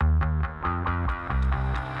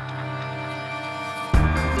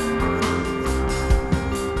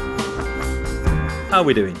How are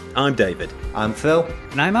we doing? I'm David. I'm Phil.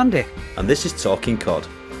 And I'm Andy. And this is Talking Cod.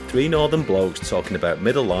 Three northern blokes talking about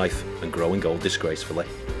middle life and growing old disgracefully.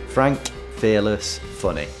 Frank, fearless,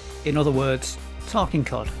 funny. In other words, Talking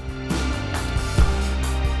Cod.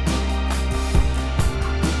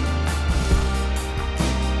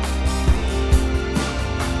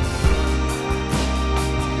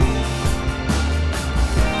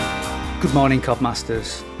 Good morning,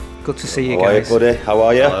 Codmasters. Good to see you guys. How are you, buddy? How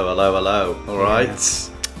are you? Hello. All right.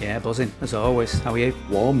 Yeah, buzzing, as always. How are you?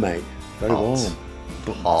 Warm, mate. Very Hot. warm.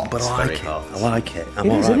 Hot. But I very like it. hot. I like it. I'm It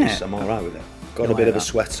all is, right. isn't it? I'm all right with it. Got You a like bit of a that?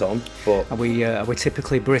 sweat on, but Are we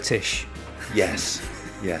typically British? yes.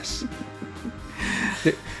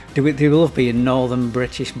 Do we love being northern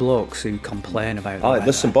British blokes who complain about All the right,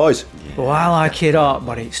 listen, weather? boys. Well, I like it hot,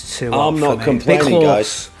 but it's too hot I'm for not me. complaining, Bit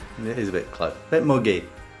close. guys. It is a bit close. Bit muggy.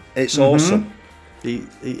 It's awesome.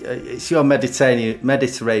 It's your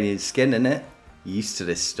Mediterranean skin, isn't it? You're used to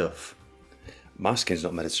this stuff. My skin's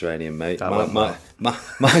not Mediterranean, mate. That went well.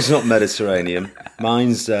 Mine's not Mediterranean.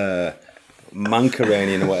 Mine's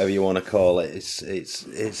Mancaranian or whatever you want to call it. It's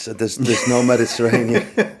there's no Mediterranean.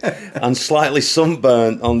 And slightly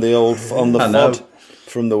sunburnt on the I know. FOD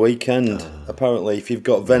from the weekend. Apparently, if you've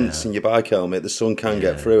got vents in your bike helmet, the sun can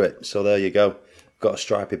get through it. So there you go. Got a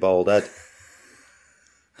stripy bald head.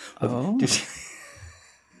 Oh, Does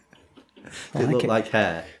it like look it. like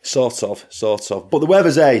hair? Sort of. But the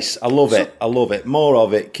weather's ace. I love it. More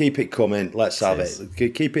of it. Keep it coming. Let's have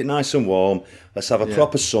it. Keep it nice and warm. Let's have a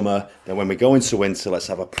proper summer. Then when we go into winter, let's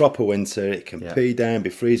have a proper winter. It can pee down, be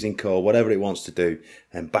freezing cold, whatever it wants to do.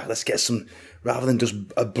 And back, let's get some, rather than just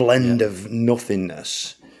a blend of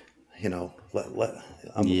nothingness. You know,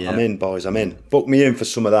 I'm in, boys. I'm in. Book me in for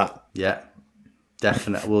some of that. Yeah,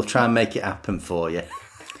 definitely. We'll try and make it happen for you.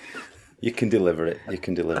 You can deliver it.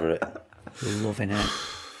 loving it.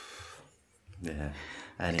 Yeah.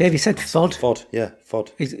 Anyway. Dave, you said FOD. FOD, yeah,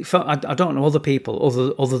 FOD. I don't know other people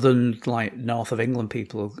other than like north of England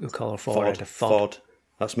people who call her forehead a FOD.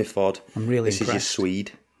 That's me FOD. I'm really This impressed. is your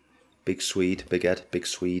Swede. Big Swede, big head, big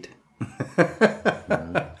Swede.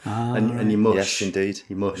 And you mush. Yes, indeed.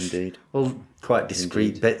 You mush. Indeed. All quite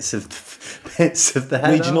discreet bits of the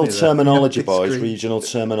head. Regional aren't they? terminology, boys. Discreet. Regional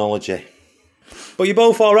terminology. But you're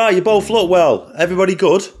both all right. You both look well. Everybody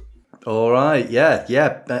good? All right, yeah.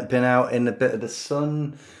 Been out in a bit of the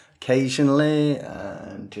sun occasionally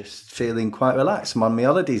and just feeling quite relaxed. I'm on my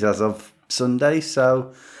holidays as of Sunday,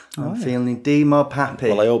 so I'm feeling D-mob happy.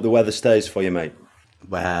 Well, I hope the weather stays for you, mate.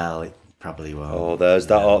 Well, it probably won't. Oh, there's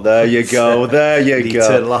that. Oh, there you go. There you The go.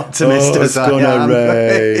 eternal optimist Oh, as it's I going am. to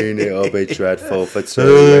rain. It'll be dreadful for 2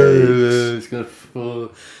 weeks. It's gonna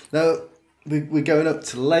fall. No, we're going up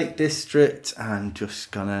to the Lake District and just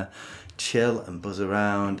gonna chill and buzz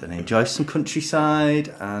around and enjoy some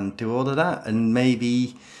countryside and do all of that, and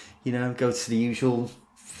maybe, go to the usual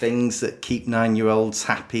things that keep 9-year-olds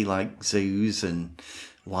happy, like zoos and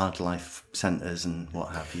wildlife centres and what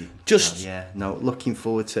have you. Looking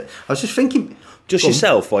forward to it. I was just thinking, Just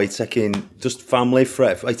yourself, or are you taking just family?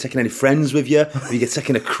 Are you taking any friends with you? Are you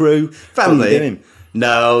taking a crew? family. What are you doing?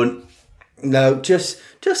 No, just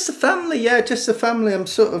the family. Yeah, just the family. I'm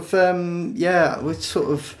sort of we're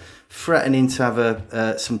sort of threatening to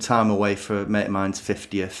have some time away for a mate of mine's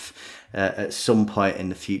 50th at some point in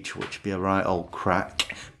the future, which would be a right old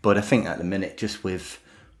crack. But I think at the minute, just with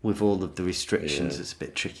all of the restrictions, it's a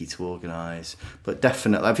bit tricky to organise. But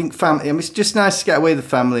definitely, I think family. It's just nice to get away with the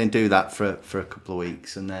family and do that for a couple of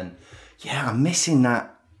weeks, and then I'm missing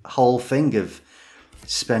that whole thing of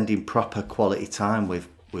spending proper quality time with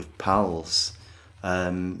pals.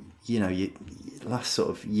 Last sort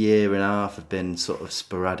of year and a half have been sort of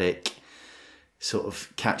sporadic, sort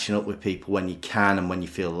of catching up with people when you can and when you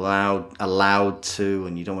feel allowed to,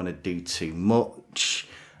 and you don't want to do too much.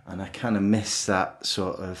 And I kind of miss that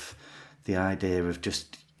sort of the idea of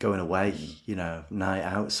just going away, night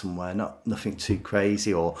out somewhere, nothing too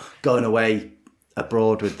crazy, or going away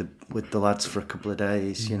abroad with the lads for a couple of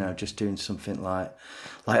days, just doing something like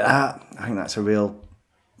that. I think that's a real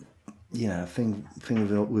thing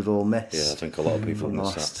we've all missed. Yeah, I think a lot of people from the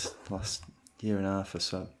miss last year and a half or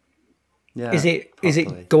so. Yeah. Is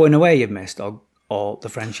it going away you've missed, or the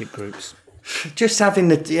friendship groups? Just having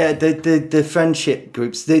the friendship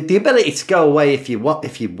groups, the ability to go away if you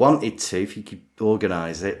wanted to, if you could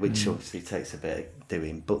organise it, which obviously takes a bit of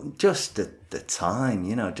doing, but just the time,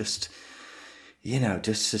 just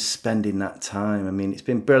spending that time. I mean, it's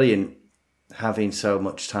been brilliant having so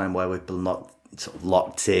much time where we've been not sort of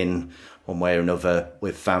locked in one way or another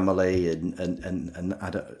with family, and I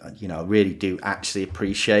don't, I really do actually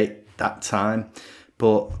appreciate that time.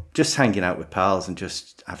 But just hanging out with pals and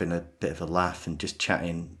just having a bit of a laugh and just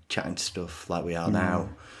chatting stuff like we are now.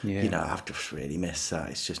 Yeah. You know, I've just really missed that.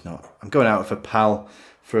 It's just not. I'm going out with a pal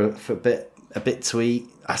for a bit to eat.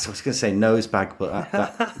 I was going to say nose bag, but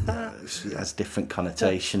that has different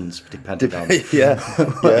connotations depending on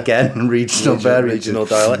again regional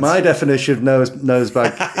dialects. My definition of nose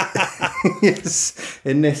bag is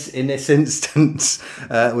in this instance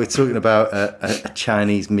we're talking about a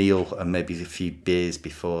Chinese meal and maybe a few beers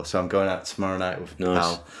before. So I'm going out tomorrow night with a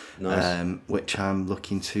pal, which I'm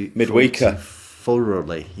looking to midweeker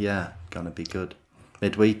thoroughly. Yeah, gonna be good.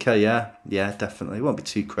 Midweeker, yeah, definitely. It won't be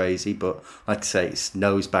too crazy, but like I say, it's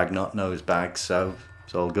nose bag, not nose bag, so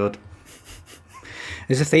it's all good.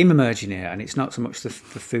 There's a theme emerging here, and it's not so much the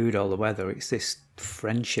food or the weather, it's this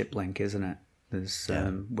friendship link, isn't it?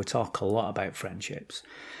 We talk a lot about friendships.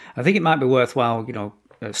 I think it might be worthwhile,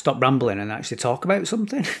 stop rambling and actually talk about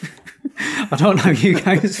something. I don't know how you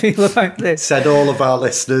guys feel about this. Said all of our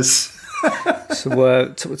listeners.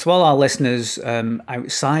 So to all our listeners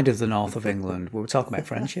outside of the north of England, we were talking about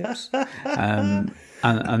friendships. And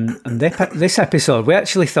this episode, we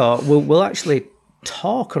actually thought we'll actually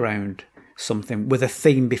talk around something with a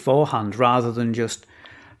theme beforehand rather than just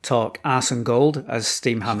talk arse and gold, as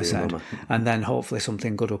Steamhammer said, and then hopefully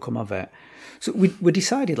something good will come of it. So we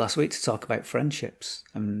decided last week to talk about friendships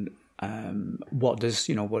and what does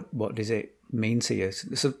it mean to you?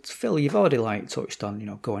 So Phil, you've already touched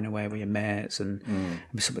on going away with your mates and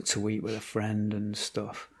something to eat with a friend and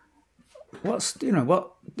stuff. What's a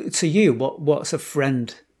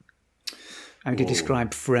friend? How do you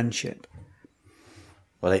describe friendship?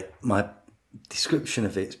 Well, my description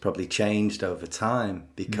of it's probably changed over time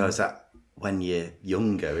because when you're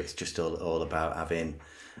younger, it's just all about having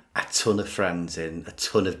a ton of friends in a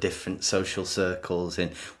ton of different social circles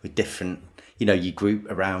in with different. You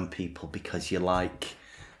group around people because you like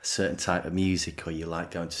a certain type of music, or you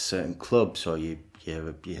like going to certain clubs, or you're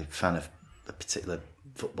a fan of a particular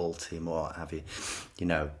football team, or what have you.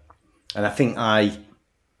 And I think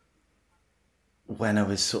when I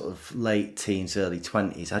was sort of late teens, early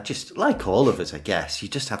 20s, I just, like all of us, I guess, you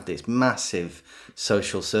just have this massive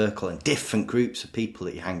social circle and different groups of people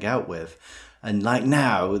that you hang out with. And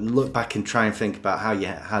now, look back and try and think about how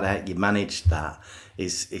the heck you managed that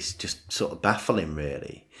is just sort of baffling,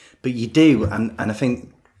 really. But you do, and I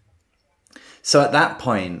think, so at that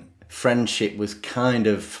point, friendship was kind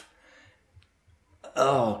of,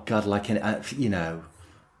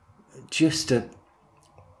 just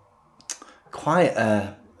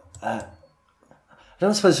I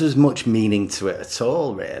don't suppose there was much meaning to it at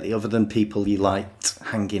all, really, other than people you liked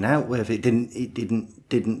hanging out with. It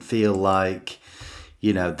didn't feel like,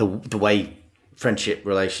 the way friendship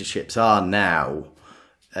relationships are now,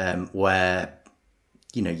 where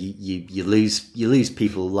you lose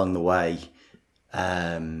people along the way,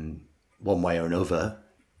 one way or another,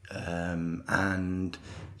 and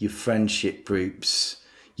your friendship groups.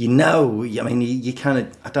 You kind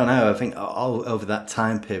of, I don't know, I think all over that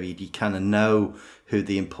time period, you kind of know who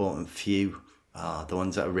the important few are, the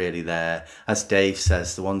ones that are really there. As Dave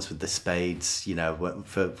says, the ones with the spades,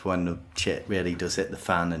 for when the shit really does hit the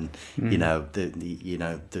fan and, we've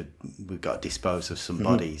got to dispose of some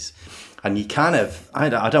bodies. And you kind of,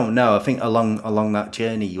 I don't know, I think along that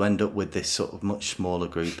journey, you end up with this sort of much smaller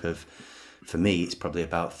group of, for me, it's probably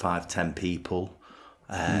about 5-10 people,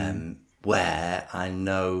 where I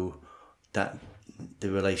know that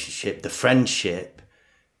the relationship, the friendship,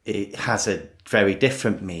 it has a very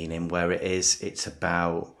different meaning where it's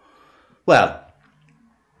about,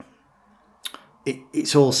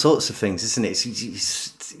 it's all sorts of things, isn't it?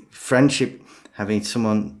 It's friendship, having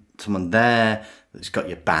someone there that's got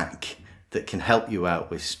your back, that can help you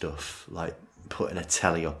out with stuff, like putting a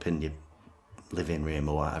telly up in your living room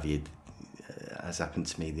or what have you, as happened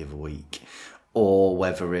to me the other week. Or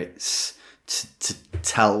whether it's to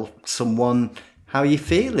tell someone how you're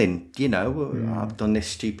feeling, I've done this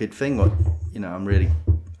stupid thing, or, I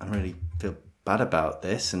really feel bad about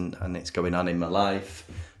this and it's going on in my life,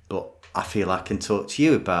 but I feel I can talk to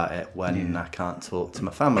you about it when I can't talk to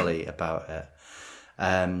my family about it.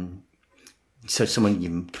 So someone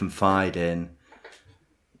you confide in,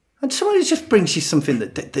 and someone who just brings you something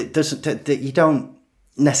that you don't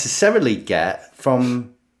necessarily get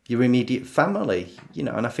from your immediate family,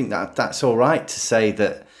 and I think that's all right to say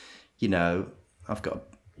that, I've got,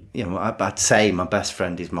 I'd say my best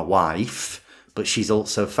friend is my wife, but she's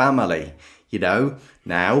also family,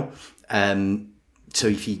 now. So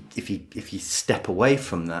if you step away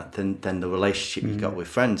from that, then the relationship you got with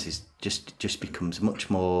friends is just becomes much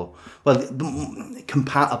more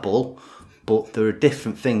compatible, but there are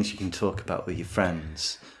different things you can talk about with your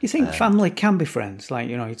friends. You think family can be friends? Like,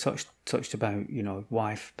 you know, you touched about, you know,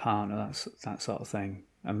 wife, partner, that sort of thing,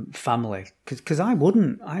 and family. Because I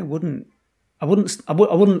wouldn't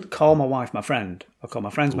call my wife my friend. I call my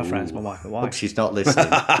friends my friends, my wife my wife. Hope she's not listening.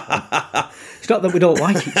 It's not that we don't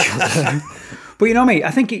like each other, but you know what I mean.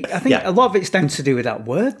 I think a lot of it's down to do with that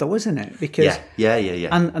word, though, isn't it? Because yeah.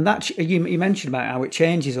 And that you mentioned about how it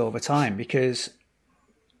changes over time. Because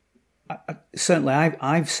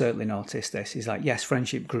I've certainly noticed this. Is like, yes,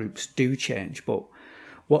 friendship groups do change, but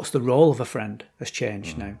what's the role of a friend has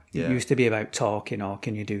changed now. Yeah. It used to be about talking, or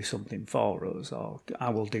can you do something for us, or I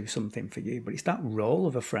will do something for you. But it's that role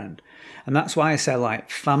of a friend. And that's why I say, like,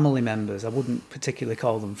 family members, I wouldn't particularly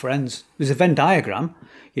call them friends. There's a Venn diagram,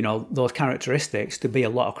 you know, those characteristics, there'd be a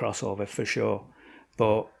lot of crossover for sure.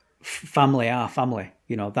 But family are family,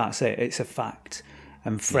 you know, that's it. It's a fact.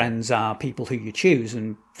 And friends are people who you choose,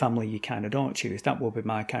 and family you kind of don't choose. That will be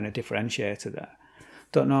my kind of differentiator there.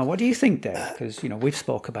 Don't know. What do you think, Dave? Because, you know, we've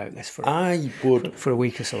spoke about this for a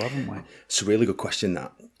week or so, haven't we? It's a really good question,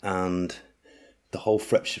 that. And the whole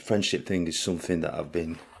friendship thing is something that I've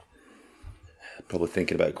been probably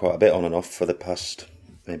thinking about quite a bit on and off for the past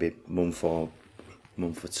maybe month or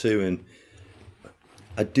two. And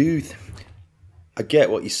I get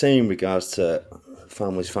what you're saying in regards to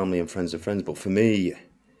family's family and friends, but for me,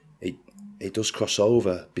 it does cross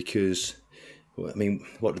over because, I mean,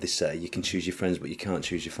 what do they say? You can choose your friends, but you can't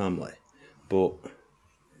choose your family. But,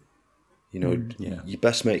 you know, your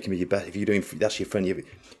best mate can be your best. If you're doing, that's your friend.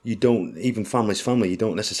 You don't, even family's family, you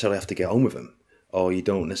don't necessarily have to get on with them. Or you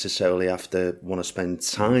don't necessarily have to want to spend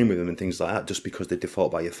time with them and things like that just because they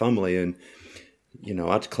default by your family. And, you know,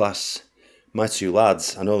 I'd class my two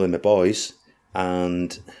lads, I know they're my boys,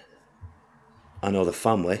 and I know the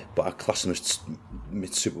family, but I class them as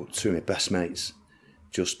two of my best mates,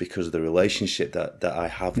 just because of the relationship that I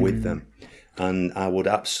have with them. And I would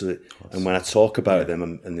absolutely, and when I talk about them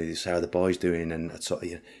and they say, how are the boys doing, and I talk,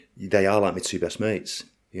 they are like my two best mates,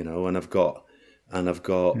 you know. And I've got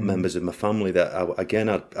members of my family that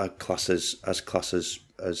I class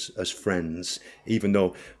as friends, even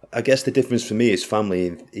though I guess the difference for me is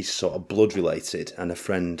family is sort of blood related, and a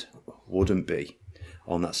friend wouldn't be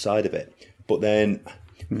on that side of it. But then,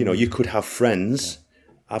 you know, you could have friends.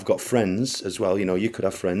 I've got friends as well. You know, you could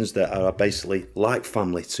have friends that are basically like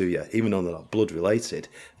family to you, even though they're not blood related.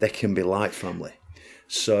 They can be like family.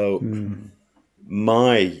 So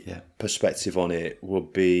my perspective on it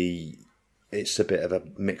would be, it's a bit of a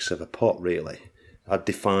mix of a pot, really. I'd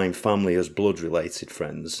define family as blood related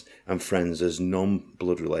friends and friends as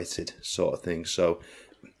non-blood related sort of thing. So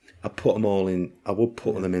I put them all in. I would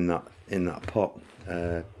put them in that pot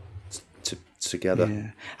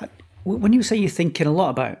together. Yeah. When you say you're thinking a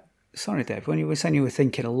lot about, sorry, Dave, when you were saying you were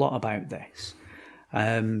thinking a lot about this,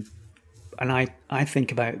 and I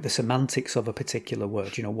think about the semantics of a particular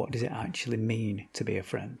word. You know, what does it actually mean to be a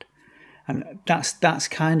friend? And that's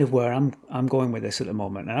kind of where I'm going with this at the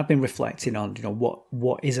moment. And I've been reflecting on, you know,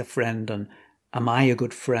 what is a friend, and am I a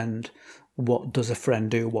good friend? What does a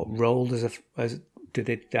friend do? What role do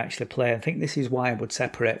they actually play? I think this is why I would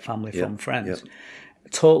separate family from friends. Yeah.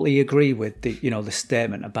 Totally agree with the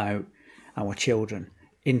statement about our children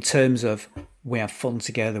in terms of we have fun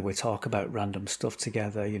together, we talk about random stuff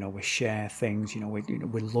together, you know, we share things, you know,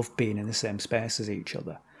 we love being in the same space as each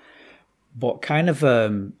other. But kind of,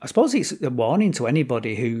 I suppose it's a warning to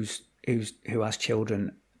anybody who has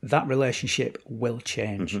children. That relationship will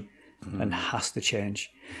change and has to change.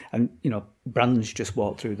 And you know, Brandon's just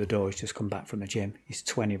walked through the door. He's just come back from the gym. He's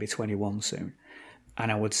 20, he'll be 21 soon.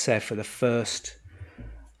 And I would say for the first,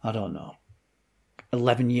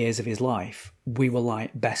 11 years of his life, we were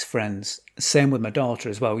like best friends. Same with my daughter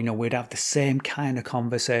as well. You know, we'd have the same kind of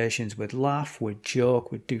conversations. We'd laugh, we'd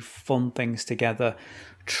joke, we'd do fun things together,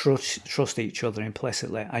 trust each other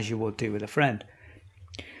implicitly as you would do with a friend.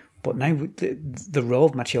 But now the role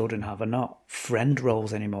my children have are not friend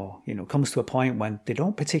roles anymore. You know, it comes to a point when they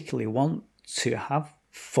don't particularly want to have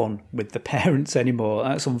fun with the parents anymore.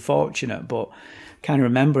 That's unfortunate, but kind of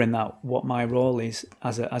remembering that what my role is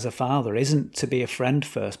as a father isn't to be a friend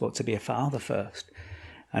first, but to be a father first.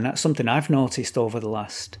 And that's something I've noticed over the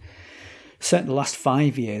last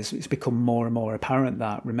 5 years. It's become more and more apparent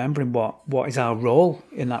that remembering what is our role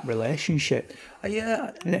in that relationship.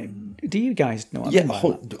 Yeah. Do you guys know?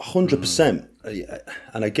 100%.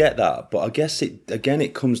 And I get that, but I guess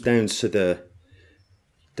it comes down to the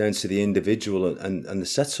individual and the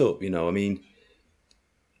setup. You know, I mean,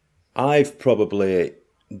 I've probably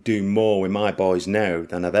do more with my boys now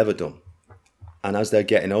than I've ever done. And as they're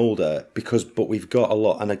getting older, but we've got a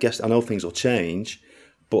lot, and I know things will change,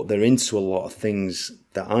 but they're into a lot of things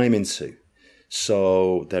that I'm into.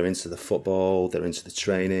 So they're into the football, they're into the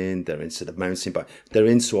training, they're into the mountain bike, they're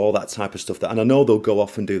into all that type of stuff. And I know they'll go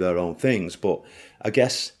off and do their own things, but I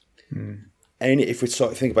guess if we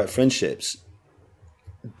sort of think about friendships,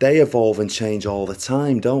 they evolve and change all the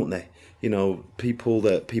time, don't they? You know, people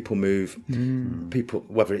move, people,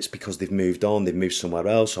 whether it's because they've moved on, they've moved somewhere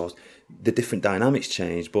else, or the different dynamics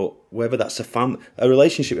change. But whether that's a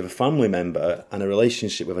relationship with a family member and a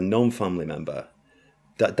relationship with a non-family member,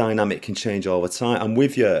 that dynamic can change all the time.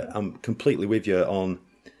 I'm completely with you on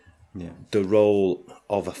the role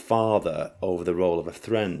of a father over the role of a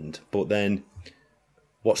friend. But then,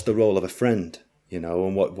 what's the role of a friend? You know,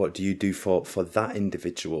 and what do you do for that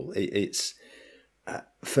individual? It's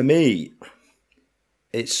for me,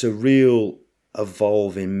 it's a real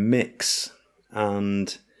evolving mix,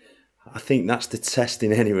 and I think that's the test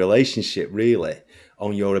in any relationship, really,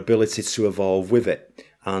 on your ability to evolve with it,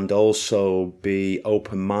 and also be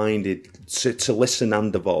open-minded to listen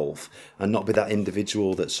and evolve, and not be that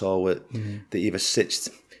individual that's always that either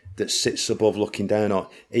sits above looking down, or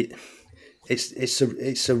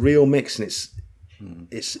it's a real mix, and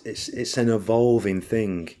it's an evolving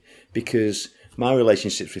thing, because my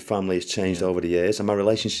relationships with family has changed over the years, and my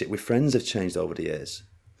relationship with friends have changed over the years.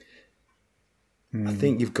 I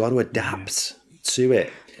think you've got to adapt to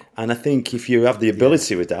it. And I think if you have the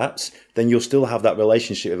ability to adapt, then you'll still have that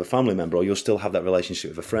relationship with a family member, or you'll still have that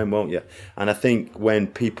relationship with a friend, won't you? And I think when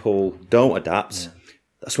people don't adapt,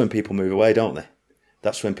 that's when people move away, don't they?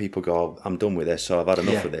 That's when people go, I'm done with this, so I've had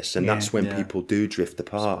enough of this. And that's when people do drift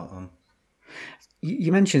apart.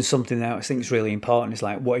 You mentioned something that I think is really important. It's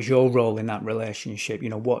like, what is your role in that relationship? You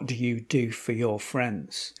know, what do you do for your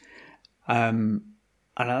friends? And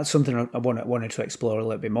that's something I wanted to explore a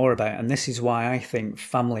little bit more about. And this is why I think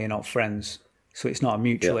family are not friends. So it's not a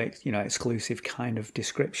mutually, exclusive kind of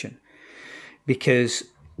description. Because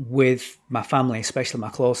with my family, especially my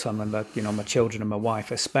close family, my children and my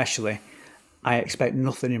wife especially, I expect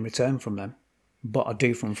nothing in return from them, but I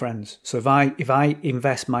do from friends. So if I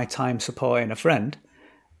invest my time supporting a friend,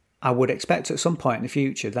 I would expect at some point in the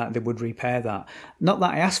future that they would repay that. Not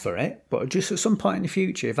that I asked for it, but just at some point in the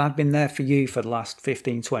future, if I've been there for you for the last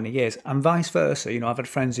 15, 20 years, and vice versa, I've had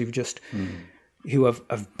friends who've just, who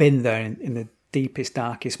have been there in the deepest,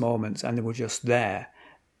 darkest moments, and they were just there.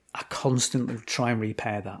 I constantly try and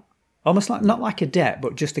repay that. Almost like, not like a debt,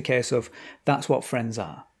 but just a case of that's what friends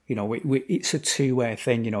are. It's a two-way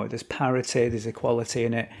thing. There's parity, there's equality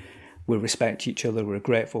in it. We respect each other, we're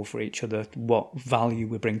grateful for each other, what value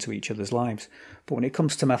we bring to each other's lives. But when it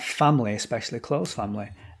comes to my family, especially close family,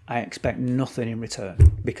 I expect nothing in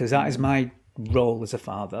return, because that is my role as a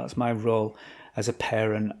father, that's my role as a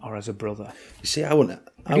parent or as a brother. You see, I wouldn't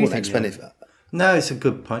expect anything. No, it's a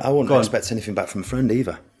good point. I wouldn't expect anything back from a friend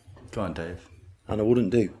either. Go on, Dave. And I wouldn't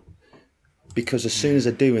do. Because as soon as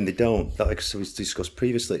I do and they don't, like we discussed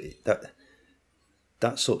previously,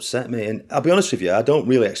 that's upset me. And I'll be honest with you, I don't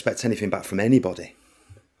really expect anything back from anybody.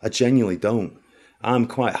 I genuinely don't. I'm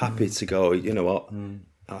quite happy to go, you know what,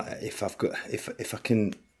 if I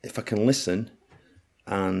can listen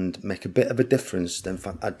and make a bit of a difference, then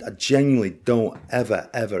I genuinely don't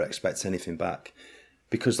ever expect anything back.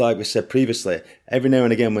 Because like we said previously, every now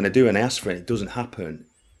and again when I do and I ask for it, it doesn't happen,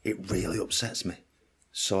 it really upsets me.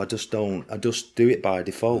 So I just do it by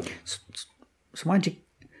default. So why'd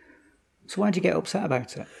you get upset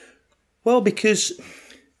about it? Well, because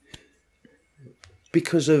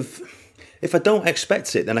of, if I don't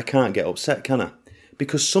expect it, then I can't get upset, can I?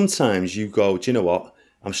 Because sometimes you go, do you know what?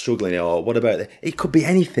 I'm struggling, or what about it? It could be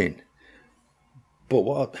anything. But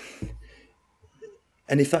what?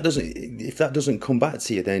 And if that doesn't come back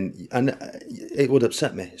to you, then it would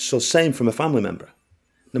upset me. So same from a family member,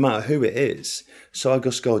 no matter who it is. So I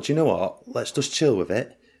just go, do you know what? Let's just chill with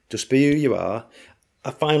it. Just be who you are.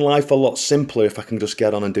 I find life a lot simpler if I can just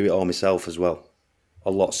get on and do it all myself as well.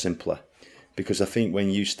 A lot simpler. Because I think when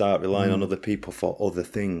you start relying on other people for other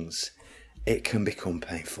things, it can become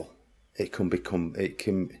painful. Because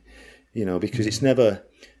it's never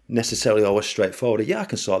necessarily always straightforward. Yeah, I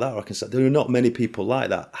can sort that, or I can sort. There are not many people like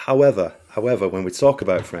that. However, when we talk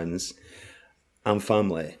about friends and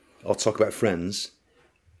family, or talk about friends,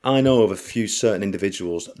 I know of a few certain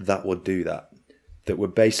individuals that would do that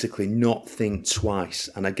would basically not think twice.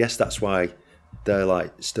 And I guess that's why they're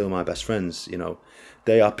like still my best friends.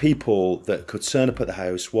 They are people that could turn up at the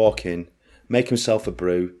house, walk in, make himself a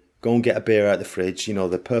brew, go and get a beer out the fridge.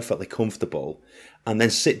 They're perfectly comfortable, and then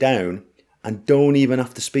sit down and don't even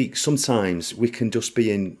have to speak. Sometimes we can just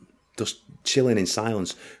be just chilling in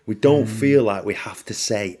silence. We don't feel like we have to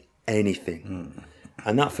say anything.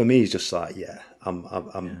 And that for me is just like,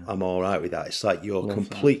 I'm all right with that. It's like you're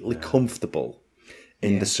completely comfortable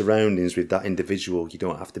in the surroundings with that individual. You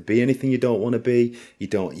don't have to be anything you don't want to be. You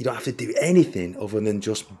don't have to do anything other than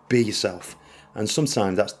just be yourself. And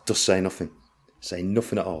sometimes that's just saying nothing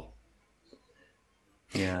at all.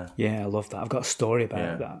 Yeah, I love that. I've got a story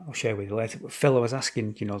about that I'll share with you later. But Phil, I was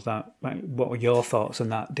asking, that what were your thoughts on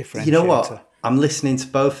that differentiator? You know what? I'm listening to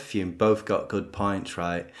both of you, and both got good points,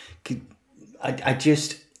 right? I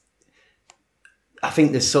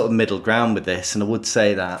think there's sort of middle ground with this, and I would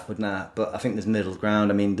say that, wouldn't I? But I think there's middle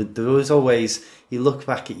ground. I mean, there was always, you look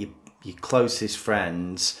back at your closest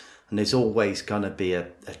friends, and there's always going to be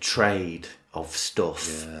a trade of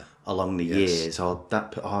stuff along the years. Or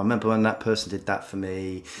I remember when that person did that for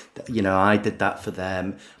me. I did that for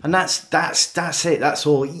them, and that's it. That's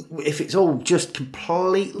all. If it's all just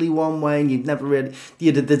completely one way, and you've never really,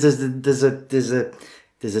 there's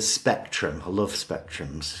a spectrum. I love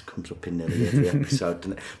spectrums. It comes up in nearly every episode,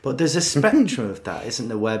 doesn't it? But there's a spectrum of that, isn't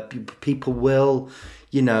there? Where people will,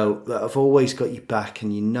 have always got your back,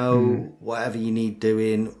 and whatever you need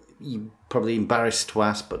doing, you probably embarrassed to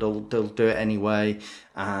ask, but they'll do it anyway,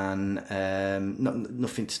 and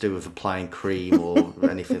nothing to do with applying cream or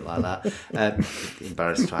anything like that.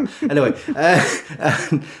 Embarrassed to ask. Anyway,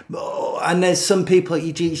 and there's some people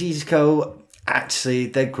you just go, actually,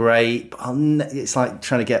 they're great, but it's like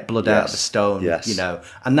trying to get blood out of a stone,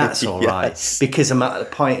 and that's all right, because I'm at a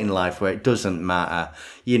point in life where it doesn't matter,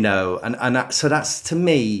 so that's, to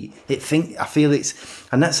me, I feel it's,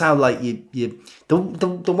 and that's how, like,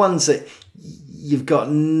 the ones that you've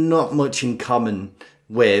got not much in common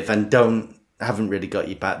with and haven't really got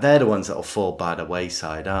you back, they're the ones that will fall by the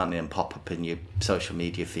wayside, aren't they, and pop up in your social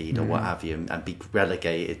media feed or what have you, and be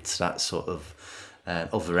relegated to that sort of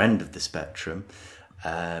other end of the spectrum.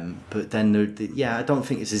 But then, I don't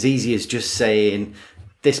think it's as easy as just saying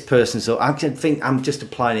this person's. I think I'm just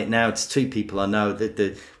applying it now to two people I know. That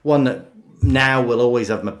the one that now will always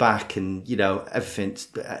have my back, and everything,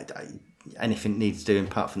 anything needs doing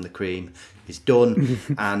apart from the cream is done,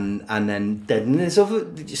 and then there's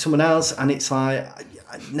someone else, and it's like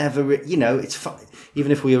I never, it's fine.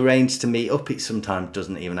 Even if we arrange to meet up, it sometimes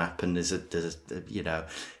doesn't even happen. There's a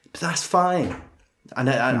but that's fine. And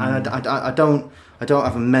I don't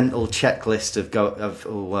have a mental checklist of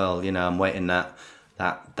I'm waiting that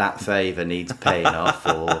favour needs paying off,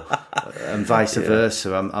 and vice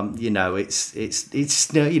versa. I'm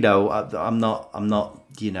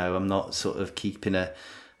not sort of keeping I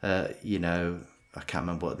can't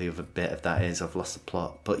remember what the other bit of that is. I've lost the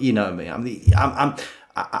plot, but you know what I mean.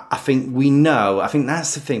 I think we know. I think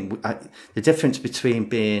that's the thing. The difference between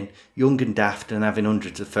being young and daft and having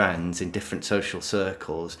hundreds of friends in different social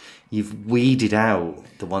circles, you've weeded out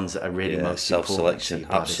the ones that are really most self-selection.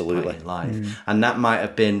 Absolutely, in life, and that might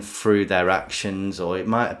have been through their actions, or it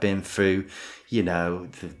might have been through,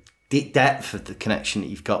 the depth of the connection that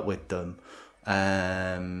you've got with them.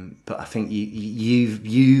 But I think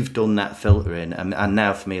you've done that filtering, and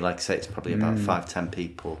now for me, like I say, it's probably about 5-10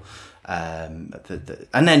 people. And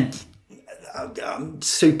then I'm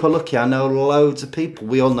super lucky. I know loads of people.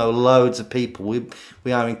 We all know loads of people. We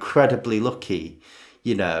are incredibly lucky,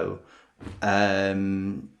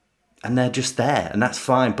 and they're just there, and that's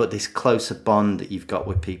fine. But this closer bond that you've got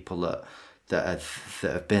with people that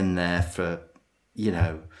have been there for,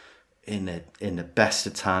 in the best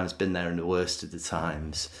of times, been there in the worst of the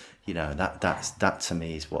times. That to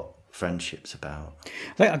me is what friendship's about.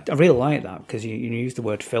 I really like that, because you use the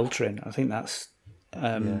word filtering. I think that's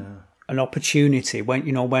an opportunity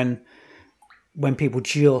when people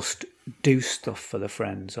just do stuff for their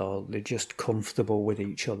friends, or they're just comfortable with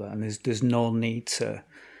each other, and there's no need to,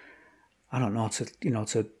 I don't know,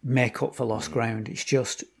 to make up for lost ground. It's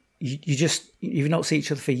just you've not seen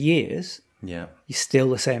each other for years. Yeah, you're still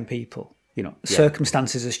the same people.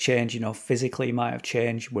 Circumstances has changed. Physically you might have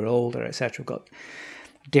changed. We're older, etc. We've got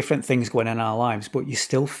different things going on in our lives, but you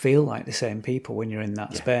still feel like the same people when you're in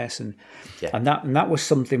that space, and that was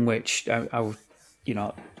something which I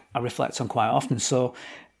reflect on quite often. So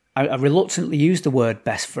I reluctantly use the word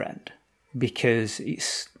best friend, because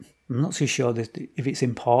I'm not too sure if it's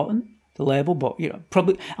important, the label, but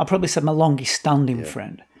I'll probably say my longest standing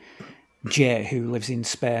friend, Jay, who lives in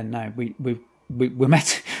Spain now. We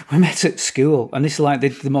met at school, and this is like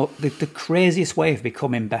the craziest way of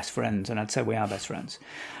becoming best friends, and I'd say we are best friends.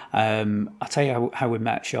 I'll tell you how we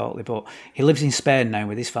met shortly, but he lives in Spain now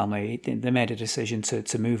with his family. They made a decision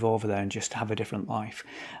to move over there and just have a different life,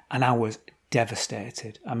 and I was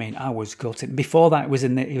devastated. I mean, I was gutted. Before that, he was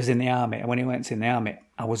in the army, and when he went in the army,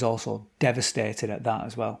 I was also devastated at that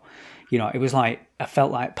as well. It was like I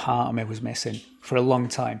felt like part of me was missing for a long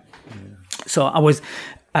time. So I was,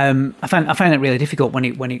 I found it really difficult when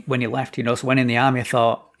he left. You know, so when in the army, I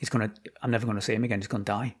thought I'm never gonna see him again. He's gonna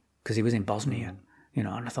die because he was in Bosnia. You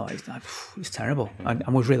know, and I thought it's terrible. I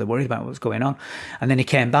was really worried about what was going on. And then he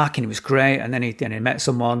came back and he was great. And then he met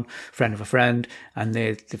someone, friend of a friend, and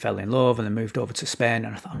they fell in love and they moved over to Spain.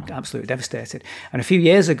 And I thought, I'm absolutely devastated. And a few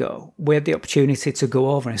years ago, we had the opportunity to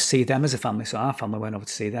go over and see them as a family. So our family went over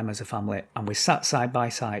to see them as a family, and we sat side by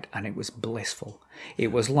side, and it was blissful.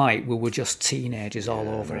 It was like we were just teenagers all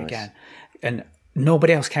over again. And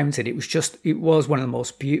nobody else counted. It was one of the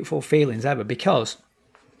most beautiful feelings ever, because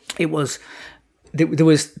it was... There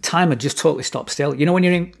was time had just totally stopped still. You know,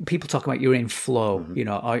 when people talk about you're in flow, you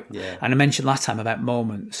know, and I mentioned last time about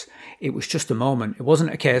moments. It was just a moment. It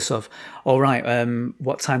wasn't a case of, all right,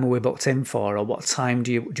 what time are we booked in for, or what time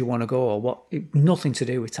do you want to go, or what? Nothing to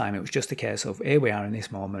do with time. It was just a case of, here we are in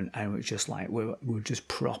this moment, and it was just like we were just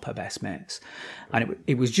proper best mates, and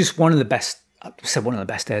it was just one of the best. I said one of the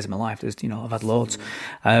best days of my life. There's, you know, I've had loads.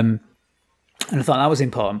 And I thought that was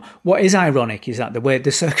important. What is ironic is that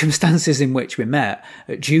the circumstances in which we met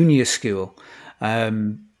at junior school,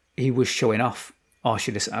 he was showing off, or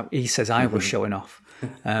he says I was showing off,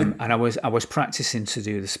 and I was practicing to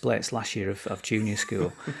do the splits last year of junior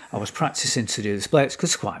school. I was practicing to do the splits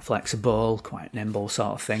because it's quite flexible, quite nimble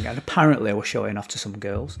sort of thing, and apparently I was showing off to some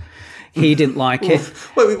girls. He didn't like it.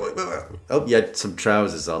 Wait. Oh, you had some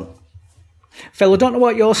trousers on. Phil, I don't know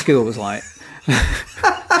what your school was like.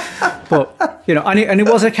 But, you know, and it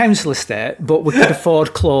was a council estate, but we could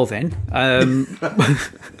afford clothing.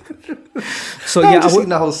 So yeah, I've seen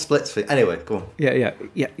the whole splits thing. Anyway, go on. Yeah.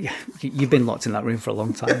 You've been locked in that room for a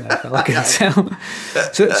long time now, Phil, I can tell.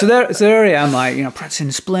 So there I am, like, you know,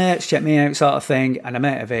 practicing splits, check me out, sort of thing. And a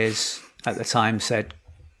mate of his at the time said,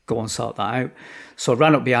 "Go and sort that out." So I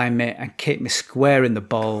ran up behind me and kicked me square in the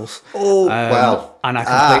balls. Oh, wow! And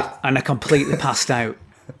I completely passed out.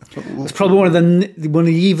 It's probably one of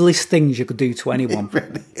the evilest things you could do to anyone. It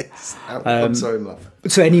really is. I'm sorry, love.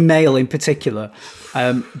 To any male in particular.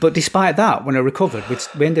 But despite that, when I recovered,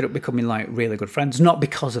 we ended up becoming like really good friends. Not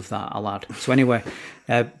because of that, I'll add. So anyway,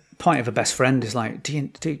 point of a best friend is like, do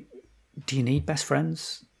you need best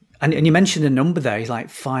friends? And you mentioned a number there. He's like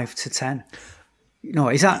 5 to 10. No,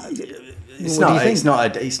 is that? It's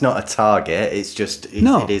not a target. It's just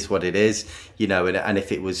it is what it is. You know, and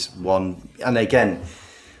if it was one, and again,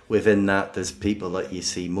 within that, there's people that you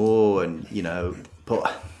see more, and you know,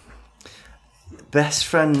 but best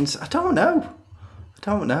friends, I don't know.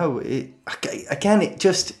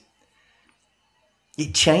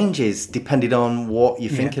 It changes depending on what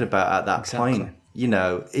you're thinking about at that point. You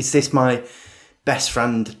know, is this my best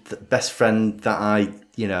friend that I,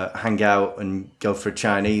 you know, hang out and go for a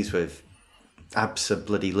Chinese with?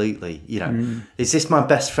 Absolutely. You know, is this my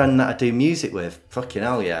best friend that I do music with? Fucking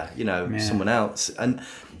hell, yeah. You know, someone else. And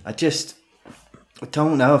I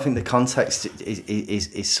don't know. I think the context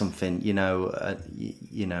is something. You know, I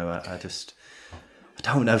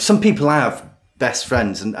don't know. Some people have best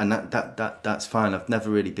friends, and that's fine. I've never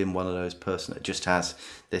really been one of those person that just has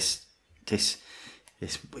this.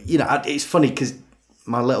 You know, it's funny because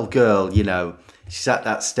my little girl, you know, she's at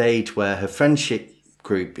that stage where her friendship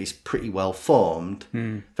group is pretty well formed,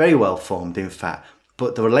 very well formed, in fact.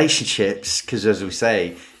 But the relationships, because as we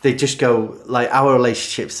say, they just go like our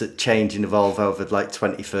relationships that change and evolve over like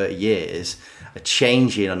 20, 30 years are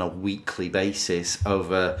changing on a weekly basis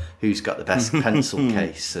over who's got the best pencil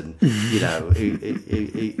case and, you know,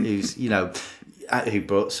 who's, you know, who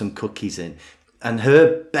brought some cookies in. And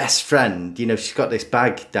her best friend, you know, she's got this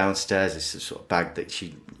bag downstairs, this sort of bag that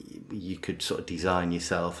you could sort of design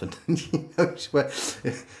yourself, and you know,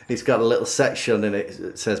 it's got a little section in it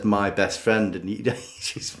that says "My Best Friend," and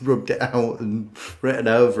she's rubbed it out and written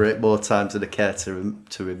over it more times than I care to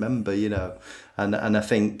remember, you know. And I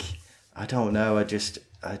think, I don't know, I just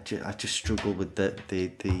struggle with the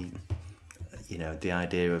you know, the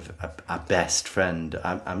idea of a best friend.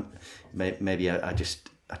 Maybe I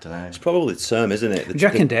don't know. It's probably the term, isn't it? Do you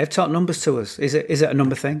reckon, Dave? Talk numbers to us. Is it a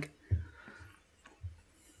number thing?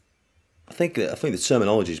 I think the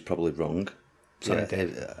terminology is probably wrong. Sorry, I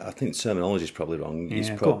think the terminology is probably wrong. Yeah, it's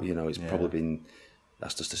probably been,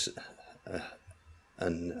 that's just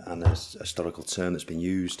an historical term that's been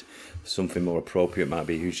used. Something more appropriate might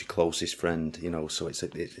be who's your closest friend. You know, so it's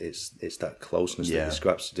that closeness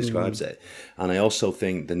that describes it. And I also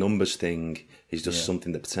think the numbers thing is just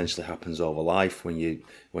something that potentially happens over life when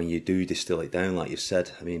you do distill it down, like you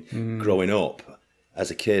said. I mean, growing up as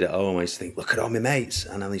a kid at home, I used to think, look at all my mates,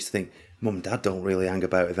 and I used to think, Mum and Dad don't really hang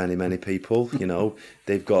about with many people. You know,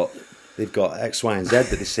 they've got X, Y, and Z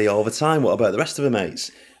that they see all the time. What about the rest of the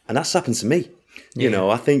mates? And that's happened to me. You know,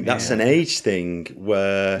 I think that's an age thing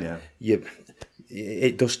where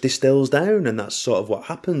it just distills down, and that's sort of what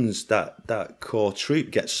happens. That core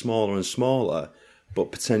troop gets smaller and smaller,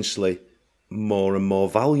 but potentially more and more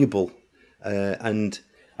valuable. And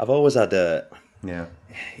I've always had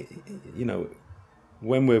you know,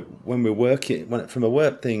 when we're working from a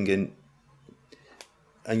work thing,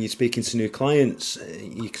 and you're speaking to new clients,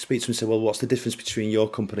 you can speak to them and say, well, what's the difference between your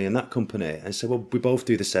company and that company? And say, well, we both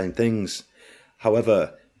do the same things.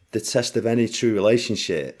 However, the test of any true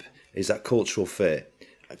relationship is that cultural fit.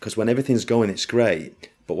 Because when everything's going, it's great.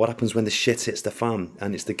 But what happens when the shit hits the fan?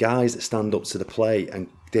 And it's the guys that stand up to the plate and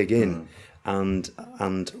dig in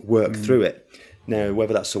and work through it. Now,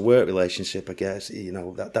 whether that's a work relationship, I guess, you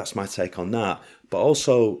know, that's my take on that. But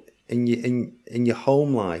also in your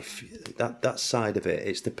home life, that side of it,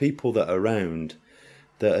 it's the people that are around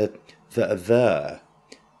that are there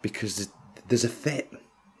because there's a fit.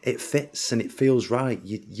 It fits and it feels right.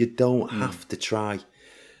 You don't have to try,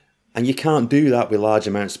 and you can't do that with large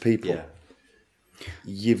amounts of people.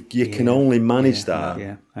 You can only manage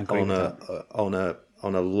that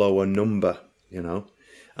on a lower number, you know.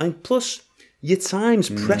 And plus, your time's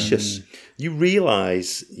precious. You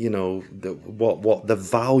realise, you know, what the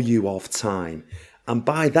value of time, and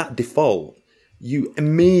by that default, you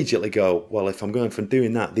immediately go, well, if I'm going from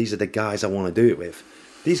doing that, these are the guys I want to do it with.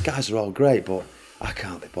 These guys are all great, but I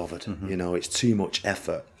can't be bothered. You know, it's too much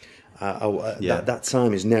effort. That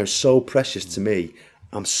time is now so precious to me.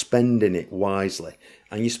 I'm spending it wisely,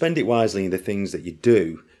 and you spend it wisely in the things that you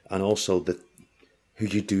do, and also who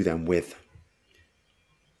you do them with.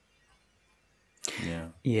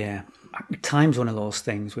 Yeah. Time's one of those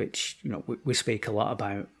things which, you know, we speak a lot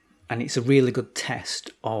about, and it's a really good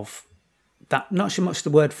test of that. Not so much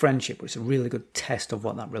the word friendship, but it's a really good test of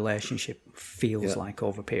what that relationship feels like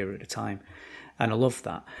over a period of time. And I love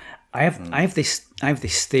that. I have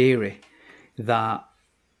this theory that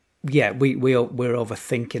we're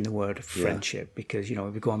overthinking the word friendship because, you know,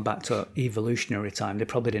 if we're going back to evolutionary time, they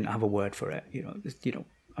probably didn't have a word for it. You know,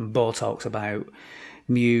 and Bo talks about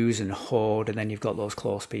muse and horde, and then you've got those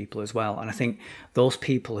close people as well. And I think those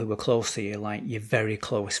people who are close to you, like your very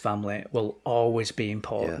close family, will always be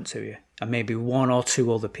important to you, and maybe one or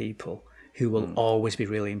two other people who will always be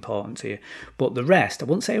really important to you. But the rest, I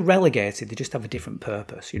wouldn't say relegated, they just have a different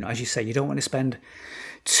purpose. You know, as you say, you don't want to spend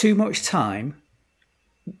too much time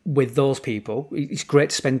with those people. It's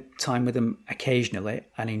great to spend time with them occasionally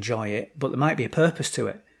and enjoy it, but there might be a purpose to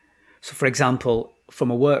it. So, for example, from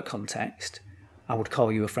a work context, I would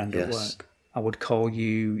call you a friend at work. I would call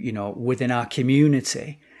you, you know, within our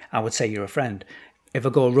community, I would say you're a friend. If I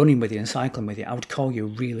go running with you and cycling with you, I would call you a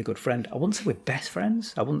really good friend. I wouldn't say we're best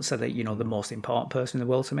friends. I wouldn't say that, you know, the most important person in the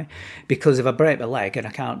world to me. Because if I break my leg and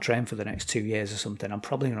I can't train for the next 2 years or something, I'm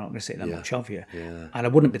probably not going to see that much of you. Yeah. And I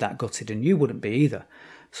wouldn't be that gutted, and you wouldn't be either.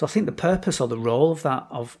 So I think the purpose or the role of that,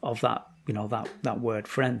 of that, you know, that word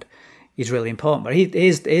friend is really important. But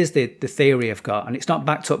here's the theory I've got, and it's not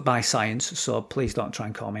backed up by science, so please don't try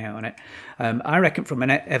and call me out on it. I reckon from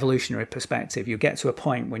an evolutionary perspective, you get to a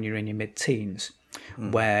point when you're in your mid-teens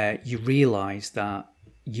where you realise that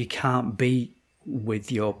you can't be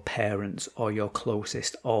with your parents or your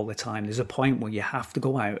closest all the time. There's a point where you have to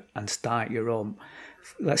go out and start your own,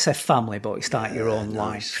 let's say family, but start your own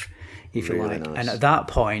life, if you like. Nice. And at that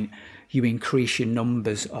point, you increase your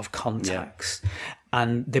numbers of contacts.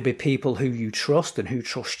 And there'll be people who you trust and who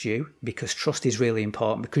trust you, because trust is really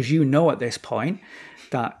important, because you know at this point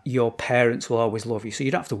that your parents will always love you. So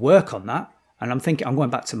you don't have to work on that. And I'm going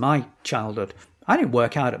back to my childhood. I didn't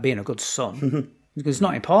work out at being a good son because it's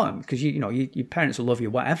not important, because you know your parents will love you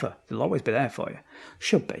whatever. They'll always be there for you.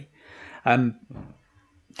 Should be.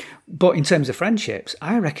 But in terms of friendships,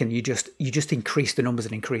 I reckon you just increase the numbers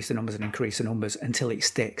and increase the numbers and increase the numbers until it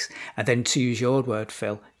sticks. And then, to use your word,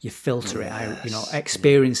 Phil, you filter it out. You know,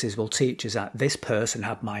 experiences will teach us that this person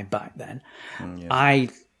had my back then. I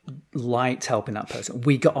liked helping that person.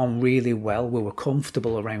 We got on really well. We were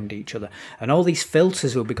comfortable around each other. And all these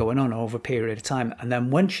filters will be going on over a period of time. And then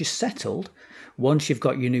once you're settled, once you've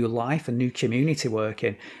got your new life and new community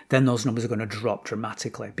working, then those numbers are going to drop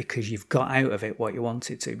dramatically, because you've got out of it what you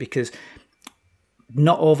wanted to. Because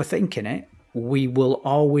not overthinking it, we will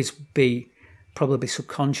always be probably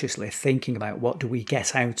subconsciously thinking about, what do we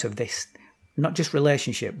get out of this, not just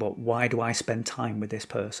relationship, but why do I spend time with this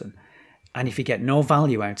person? And if you get no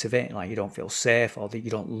value out of it, like you don't feel safe, or that you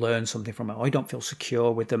don't learn something from it, or you don't feel secure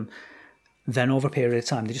with them, then over a period of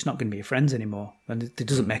time, they're just not going to be your friends anymore. And it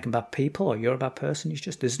doesn't make them bad people or you're a bad person. It's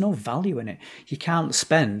just, there's no value in it. You can't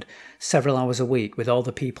spend several hours a week with all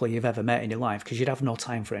the people you've ever met in your life, because you'd have no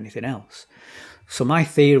time for anything else. So my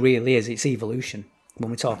theory really is it's evolution.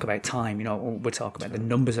 When we talk about time, when we talk about the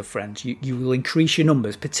numbers of friends, you will increase your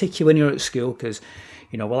numbers, particularly when you're at school, because,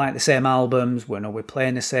 we like the same albums, we're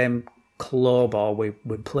playing the same club, or we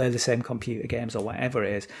play the same computer games, or whatever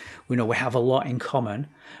it is. We know we have a lot in common.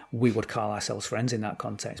 We would call ourselves friends in that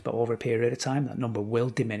context, but over a period of time, that number will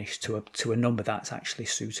diminish to a number that's actually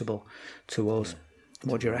suitable to us.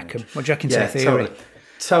 What do you reckon? What do you reckon to the theory?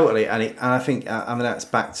 Totally, and I think that's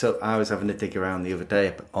backed up. I was having a dig around the other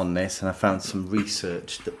day on this, and I found some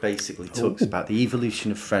research that basically talks about the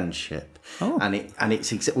evolution of friendship.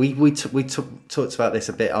 We talked about this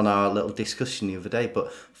a bit on our little discussion the other day,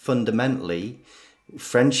 but fundamentally,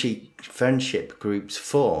 friendship groups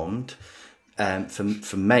formed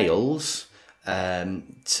for males.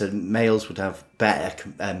 So males would have better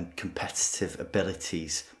competitive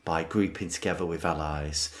abilities by grouping together with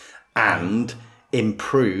allies, and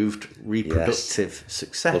improved reproductive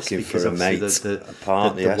success. Looking because for a mate,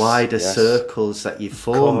 the wider circles that you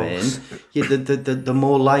form in, the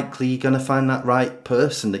more likely you're going to find that right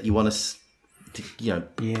person that you want to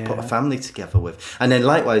put a family together with. And then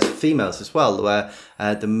likewise females as well, where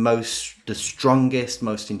the strongest,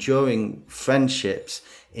 most enduring friendships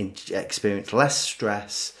experience less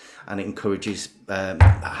stress, and it encourages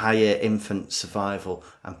higher infant survival,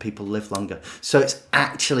 and people live longer. So it's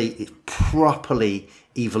properly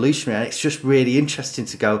evolutionary, and it's just really interesting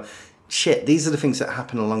to go, shit, these are the things that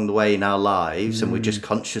happen along the way in our lives, and we're just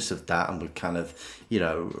conscious of that, and we've kind of,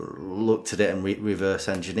 looked at it and reverse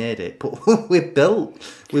engineered it. But we're built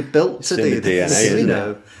to do this,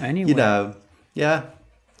 DNA, it's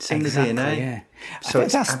in the DNA. Yeah. So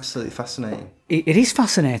it's absolutely fascinating. It is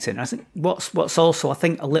fascinating. I think what's also, I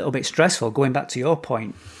think, a little bit stressful, going back to your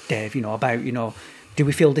point, Dave, about, do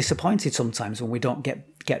we feel disappointed sometimes when we don't get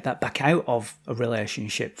that back out of a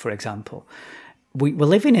relationship, for example? We're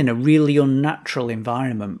living in a really unnatural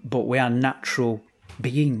environment, but we are natural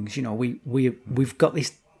beings. We've got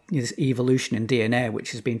this evolution in DNA,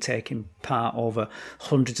 which has been taking part over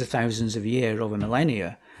hundreds of thousands of years, over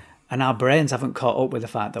millennia, and our brains haven't caught up with the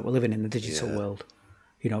fact that we're living in the digital world.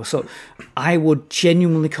 So I would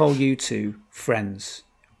genuinely call you two friends,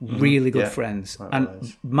 really good friends.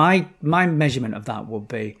 And my measurement of that would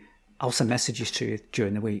be, I'll send messages to you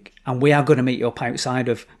during the week, and we are going to meet up outside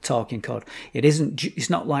of Talking Cod. It's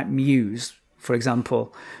not like Muse, for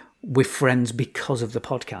example. We're friends because of the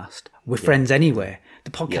podcast. We're friends anyway.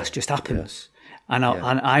 The podcast just happens, and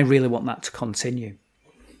I really want that to continue.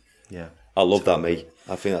 Yeah, I love that, mate.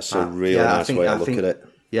 I think that's a really nice way to look at it.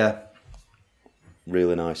 Yeah,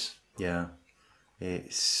 really nice. Yeah,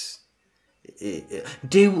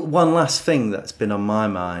 do one last thing that's been on my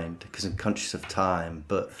mind, because I'm conscious of time.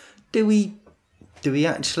 But do we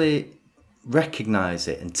actually recognise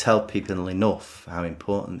it and tell people enough how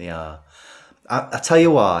important they are? I tell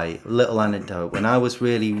you why. A little anecdote. When I was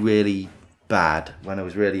really, really bad, when I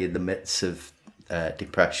was really in the midst of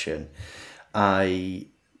depression, a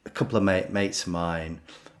couple of mates of mine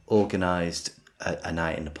organised a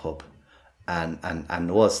night in the pub, and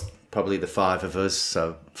there was probably the 5 of us,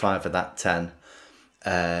 so 5 of that 10,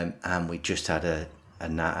 and we just had a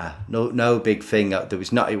natter. No big thing. There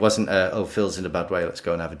was not. It wasn't Phil's in a bad way, let's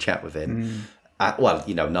go and have a chat with him.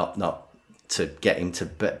 Not to get him to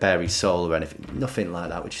bare his soul or anything. Nothing like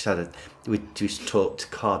that. We just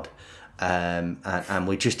talked COD. And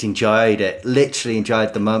we just enjoyed it. Literally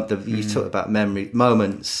enjoyed the moment. You talked about memory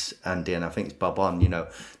moments, Andy, and I think it's Bob on.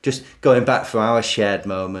 Just going back through our shared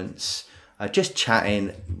moments, just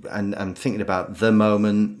chatting and thinking about the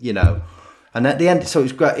moment. And at the end, so it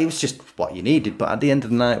was great. It was just what you needed. But at the end of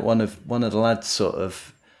the night, one of the lads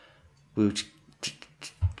we were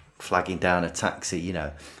flagging down a taxi.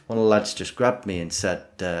 One of the lads just grabbed me and said,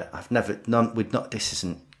 this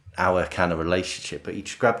isn't our kind of relationship, but he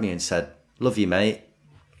just grabbed me and said, "Love you, mate."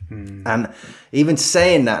 And even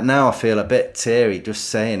saying that now, I feel a bit teary just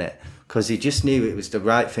saying it, because he just knew it was the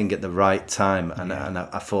right thing at the right time. And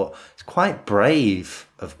I thought it's quite brave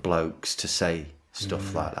of blokes to say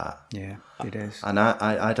stuff like that. Yeah, it is. And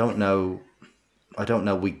I don't know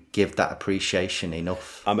we give that appreciation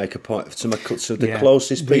enough. I make a point to the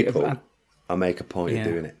closest people. I make a point of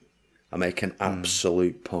doing it. I make an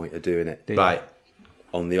absolute point of doing it. Right.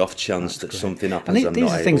 On the off chance that something happens, I'm these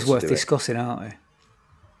not are able things to worth do discussing, aren't they?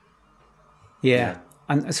 Yeah.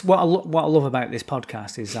 And it's what I love about this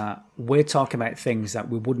podcast is that we're talking about things that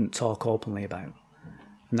we wouldn't talk openly about.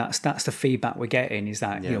 And that's the feedback we're getting, is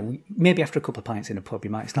that, maybe after a couple of pints in a pub,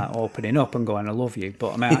 you might start opening up and going, "I love you."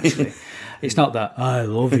 But I mean, actually, it's not that, "I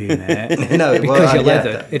love you, mate." No, because you're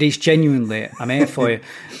leather. It is genuinely, "I'm here for you."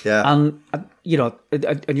 Yeah. And,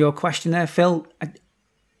 and your question there, Phil,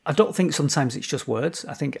 I don't think sometimes it's just words.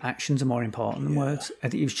 I think actions are more important than words. I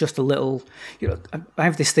think it's just a little, I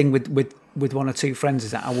have this thing with one or two friends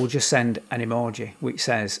is that I will just send an emoji which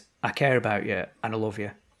says, I care about you and I love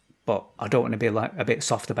you. But I don't want to be like a bit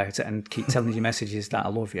soft about it and keep telling you messages that I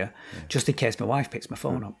love you, just in case my wife picks my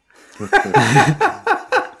phone up.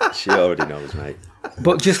 She already knows, mate.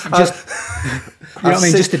 But just you know what I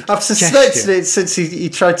mean? Just I've suspected it since he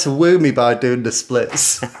tried to woo me by doing the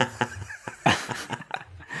splits.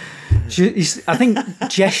 I think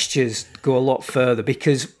gestures go a lot further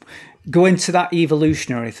because going to that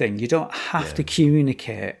evolutionary thing, you don't have to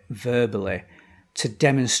communicate verbally to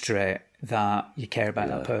demonstrate that you care about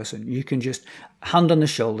that person. You can just hand on the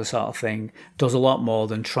shoulder sort of thing does a lot more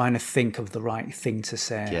than trying to think of the right thing to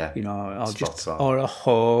say. Or a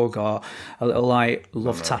hug or a little like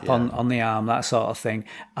love tap on the arm, that sort of thing.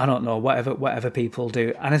 I don't know, whatever people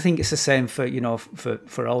do. And I think it's the same for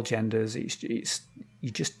for all genders. It's you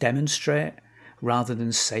just demonstrate rather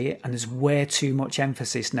than say it. And there's way too much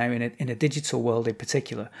emphasis now in a digital world in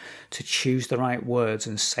particular to choose the right words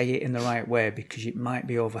and say it in the right way because it might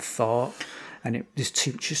be overthought. And there's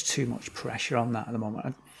just too much pressure on that at the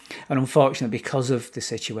moment. And unfortunately, because of the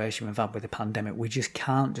situation we've had with the pandemic, we just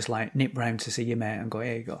can't just like nip round to see your mate and go,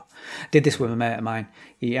 here you go. Did this with a mate of mine.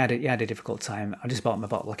 He had a difficult time. I just bought him a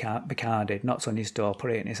bottle of Bacardi, knocked on his door, put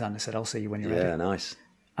it in his hand and said, I'll see you when you're ready. Yeah, nice.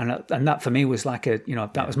 And that for me was like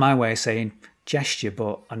that was my way of saying gesture,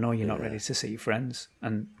 but I know you're not ready to see your friends.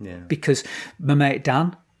 And because my mate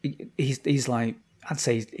Dan, he's like, I'd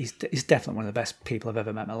say he's definitely one of the best people I've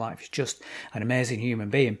ever met in my life. He's just an amazing human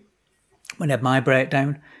being. When I had my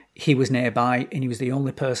breakdown, he was nearby and he was the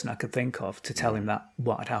only person I could think of to tell him that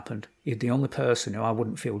what had happened. He's the only person who I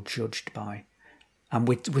wouldn't feel judged by. And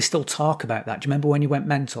we still talk about that. Do you remember when you went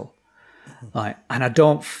mental? And I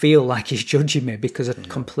don't feel like he's judging me because I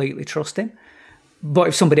completely trust him. But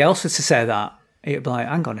if somebody else was to say that, it'd be like,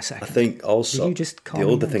 hang on a second. I think also the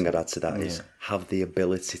other thing I'd add to that is have the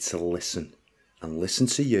ability to listen and listen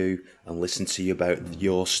to you and listen to you about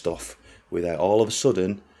your stuff without all of a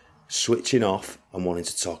sudden switching off and wanting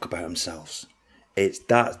to talk about themselves. It's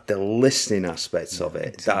that the listening aspects of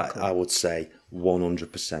it that I would say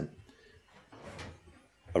 100%.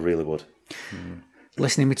 I really would.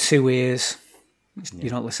 Listening with two ears. You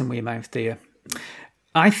don't listen with your mouth, do you?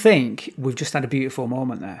 I think we've just had a beautiful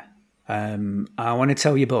moment there. I want to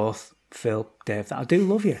tell you both, Phil, Dave, that I do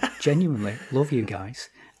love you. Genuinely love you guys.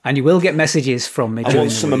 And you will get messages from me. I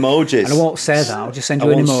want some emojis. And I won't say that. I'll just send you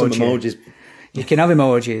an emoji. Some emojis. You can have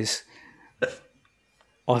emojis.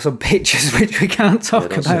 Or some pictures, which we can't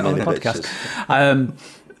talk about on the podcast.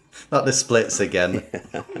 Not the splits again.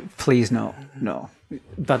 Please, no.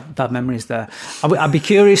 Bad memories there. I'd be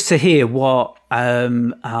curious to hear what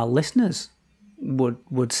our listeners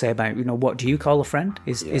would say about, what do you call a friend?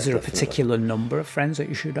 Is there definitely a particular number of friends that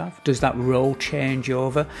you should have? Does that role change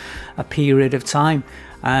over a period of time?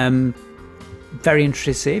 Very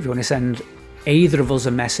interested to see if you want to send either of us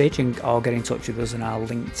a message or get in touch with us in our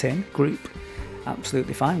LinkedIn group.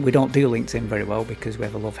 Absolutely fine. We don't do LinkedIn very well because we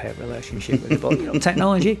have a love-hate relationship with it, but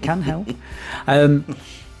technology can help.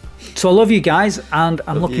 So I love you guys, and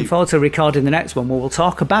I'm looking forward to recording the next one where we'll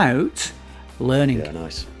talk about learning. Yeah,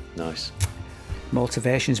 nice.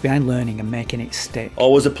 Motivations behind learning and making it stick.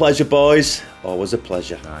 Always a pleasure, boys. Always a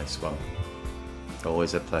pleasure. Nice one.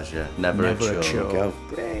 Always a pleasure. Never a chore. Go.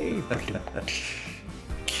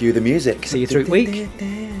 Cue the music. See you through the week.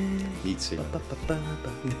 Eating. Are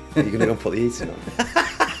you going to go and put the eating on?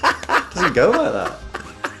 Doesn't go like that.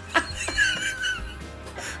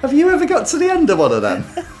 Have you ever got to the end of one of them?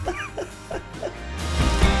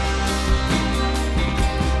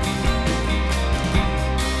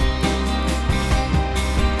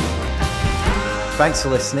 Thanks for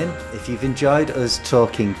listening. If you've enjoyed us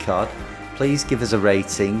talking COD, please give us a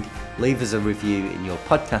rating, leave us a review in your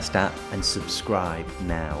podcast app and subscribe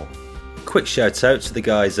now. Quick shout out to the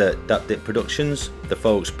guys at DapDip Productions, the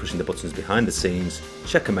folks pushing the buttons behind the scenes.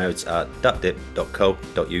 Check them out at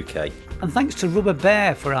dapdip.co.uk. And thanks to Rubber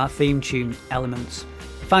Bear for our theme tune, Elements.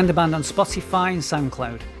 Find the band on Spotify and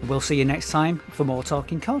SoundCloud. We'll see you next time for more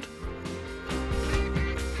Talking COD.